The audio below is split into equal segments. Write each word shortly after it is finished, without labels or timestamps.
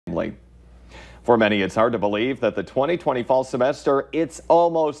For many, it's hard to believe that the 2020 fall semester, it's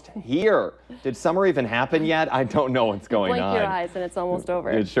almost here. Did summer even happen yet? I don't know what's going on. Blink your eyes and it's almost over.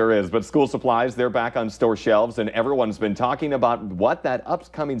 It sure is. But school supplies, they're back on store shelves, and everyone's been talking about what that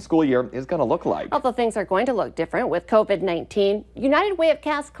upcoming school year is going to look like. Although things are going to look different with COVID-19, United Way of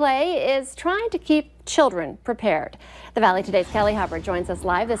Cass Clay is trying to keep children prepared. The Valley Today's Kelly Hopper joins us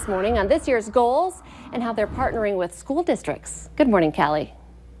live this morning on this year's goals and how they're partnering with school districts. Good morning, Kelly.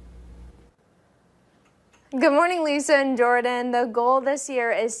 Good morning, Lisa and Jordan. The goal this year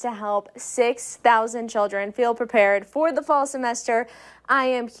is to help 6,000 children feel prepared for the fall semester. I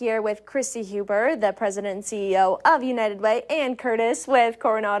am here with Christy Huber, the president and CEO of United Way, and Curtis with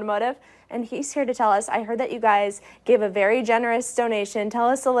Corwin Automotive. And he's here to tell us, I heard that you guys gave a very generous donation. Tell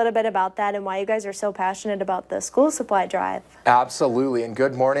us a little bit about that and why you guys are so passionate about the school supply drive. Absolutely, and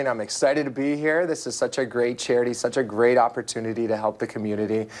good morning. I'm excited to be here. This is such a great charity, such a great opportunity to help the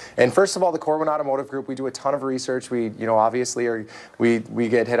community. And first of all, the Corwin Automotive Group, we do a ton of research. We, obviously we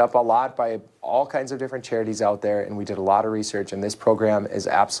get hit up a lot by all kinds of different charities out there, and we did a lot of research, and this program is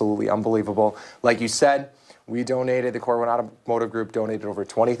absolutely unbelievable. Like you said, we donated, the Corwin Automotive Group donated over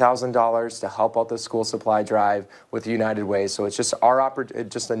 $20,000 to help out the school supply drive with United Way. So it's just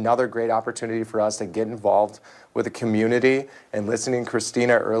just another great opportunity for us to get involved with the community. And listening to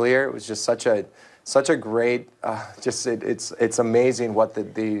Christina earlier, it was just such a great, it's amazing what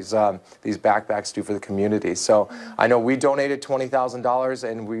these backpacks do for the community. So I know we donated $20,000,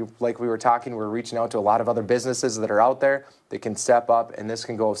 and like we were talking, we're reaching out to a lot of other businesses that are out there that can step up, and this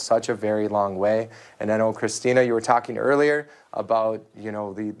can go such a very long way. And I know, Christina, you were talking earlier about,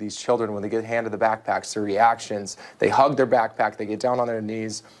 these children, when they get handed the backpacks, their reactions, they hug their backpack, they get down on their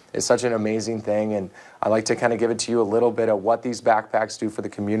knees. It's such an amazing thing, and I like to kind of give it to you a little bit of what these backpacks do for the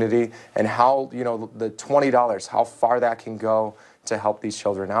community and how, the $20, how far that can go to help these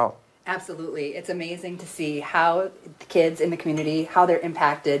children out. Absolutely. It's amazing to see how the kids in the community, how they're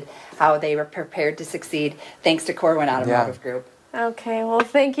impacted, how they were prepared to succeed, thanks to Corwin Automotive Group. Okay, well,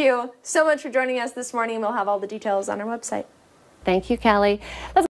 thank you so much for joining us this morning. We'll have all the details on our website. Thank you, Kelly.